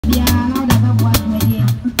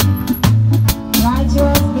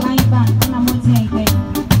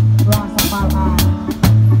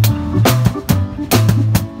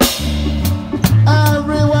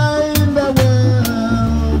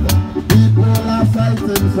are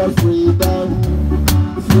fighting for freedom.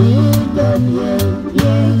 Freedom, yeah,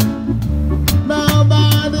 yeah.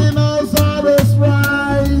 Nobody knows how is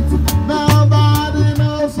right. Nobody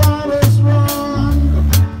knows how is wrong.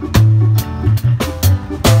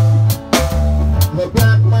 The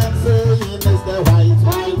black man saying is the white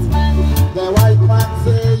man. The white man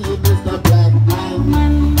saying is the black man.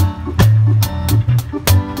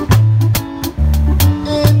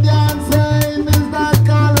 Indian saying is the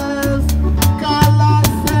colors. Colors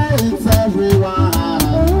say it's everyone.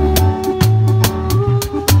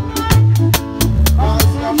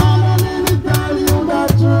 Cause your mother didn't tell you the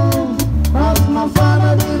truth. Cause my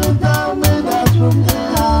father didn't tell me the truth,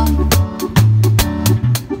 yeah.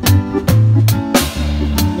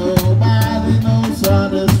 Nobody knows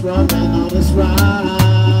what is wrong and what is right.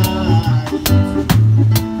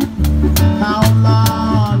 How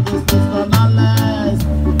long is this gonna last?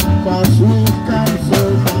 Cause we've come so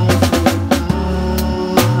far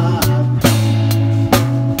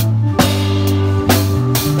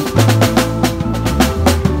so far.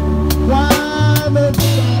 Why the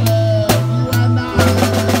shadow, you and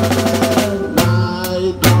why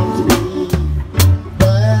don't we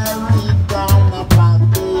bury down a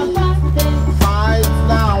party? Fight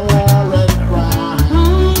now war and crime,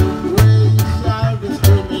 racial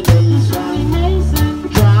discrimination,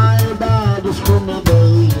 tribal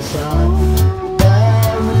discrimination.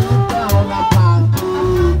 Bury down a party,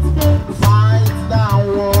 fight now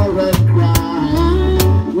war and crime,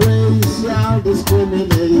 racial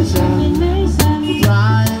discrimination,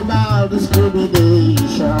 tribal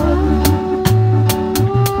discrimination.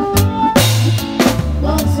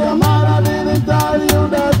 Cause your mother didn't tell you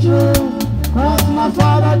the truth. Cause my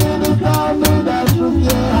father didn't tell me the truth,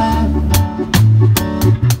 yeah.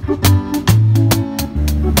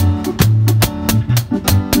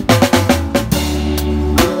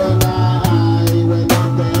 You and I were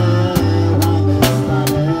not there when it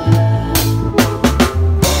started.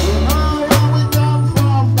 You know where we come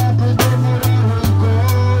from, but we don't know where we're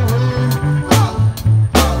going.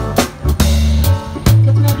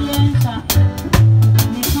 Que très bien ça.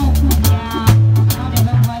 Mais non, bien. On est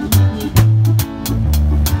dans la vie.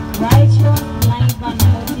 Righteous life and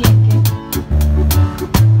music.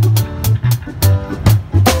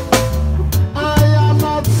 I am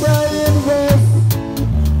not saying this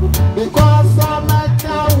because I'm a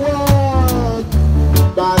coward,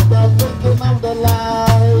 but I'm thinking of the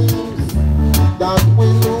lives that we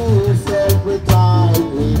lose every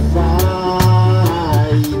time we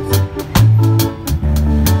fight.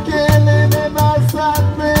 Killing innocent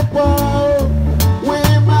people,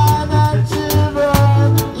 women and children,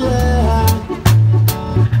 yeah.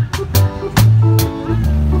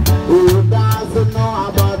 Who doesn't know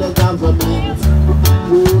about the government?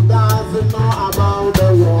 Who doesn't know about the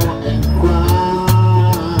war and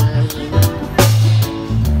crime?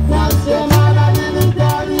 Cause your mother didn't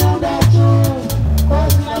tell you the truth.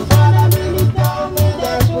 Cause my father didn't tell me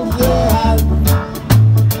the truth, yeah.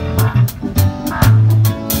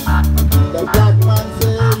 The black